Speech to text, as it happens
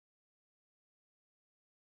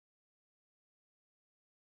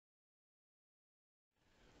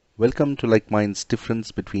Welcome to Like Minds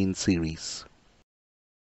Difference Between series.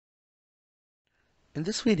 In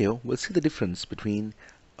this video, we'll see the difference between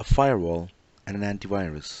a firewall and an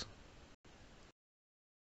antivirus.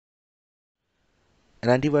 An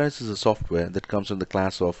antivirus is a software that comes in the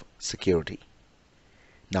class of security.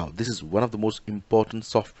 Now, this is one of the most important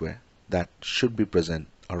software that should be present,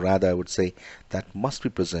 or rather I would say that must be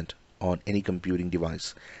present on any computing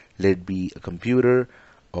device. Let it be a computer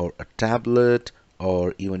or a tablet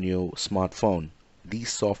or even your smartphone. These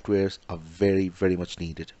softwares are very much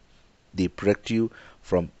needed. They protect you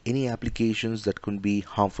from any applications that could be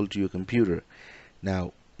harmful to your computer.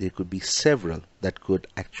 Now, there could be several that could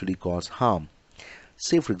actually cause harm.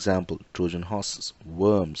 Say, for example, Trojan horses,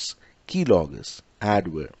 worms, keyloggers,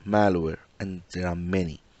 adware, malware, and there are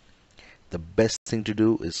many. The best thing to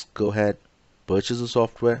do is go ahead, purchase the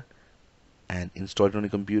software, and install it on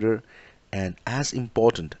your computer. And as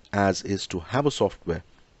important as is to have a software,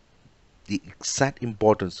 the exact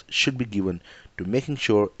importance should be given to making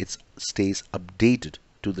sure it stays updated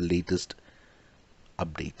to the latest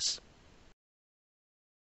updates.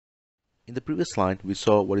 In the previous slide, we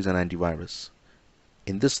saw what is an antivirus.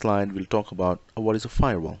 In this slide, we'll talk about what is a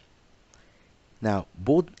firewall. Now,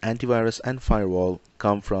 both antivirus and firewall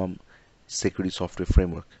come from security software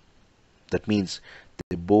framework. That means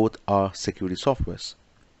they both are security softwares.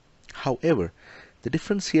 However, the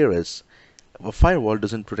difference here is a firewall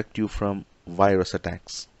doesn't protect you from virus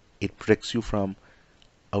attacks. It protects you from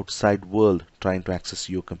outside world trying to access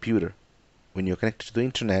your computer. When you're connected to the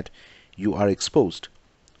internet, you are exposed.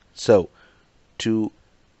 So, to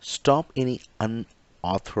stop any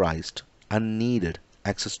unauthorized, unneeded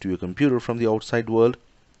access to your computer from the outside world,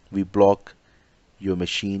 we block your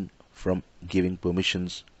machine from giving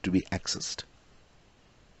permissions to be accessed.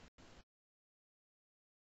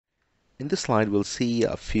 In this slide, we'll see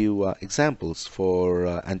a few examples for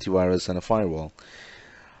antivirus and a firewall.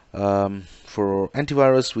 For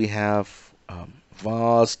antivirus, we have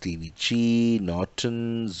VAST, DVG,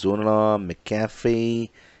 Norton, Zonala,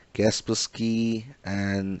 McAfee, Kaspersky,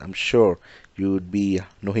 and I'm sure you would be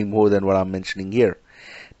knowing more than what I'm mentioning here.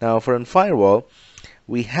 Now, for a firewall,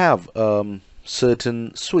 we have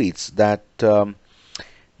certain suites that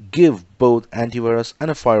give both antivirus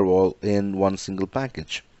and a firewall in one single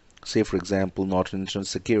package. Say, for example, Norton Internet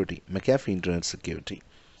Security, McAfee Internet Security.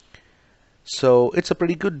 So it's a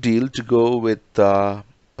pretty good deal to go with a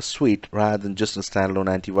suite rather than just a standalone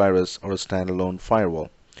antivirus or a standalone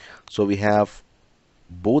firewall. So we have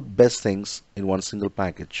both best things in one single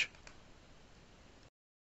package.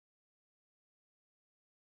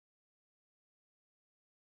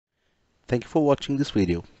 Thank you for watching this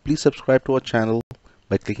video. Please subscribe to our channel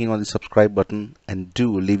by clicking on the subscribe button and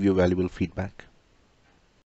do leave your valuable feedback.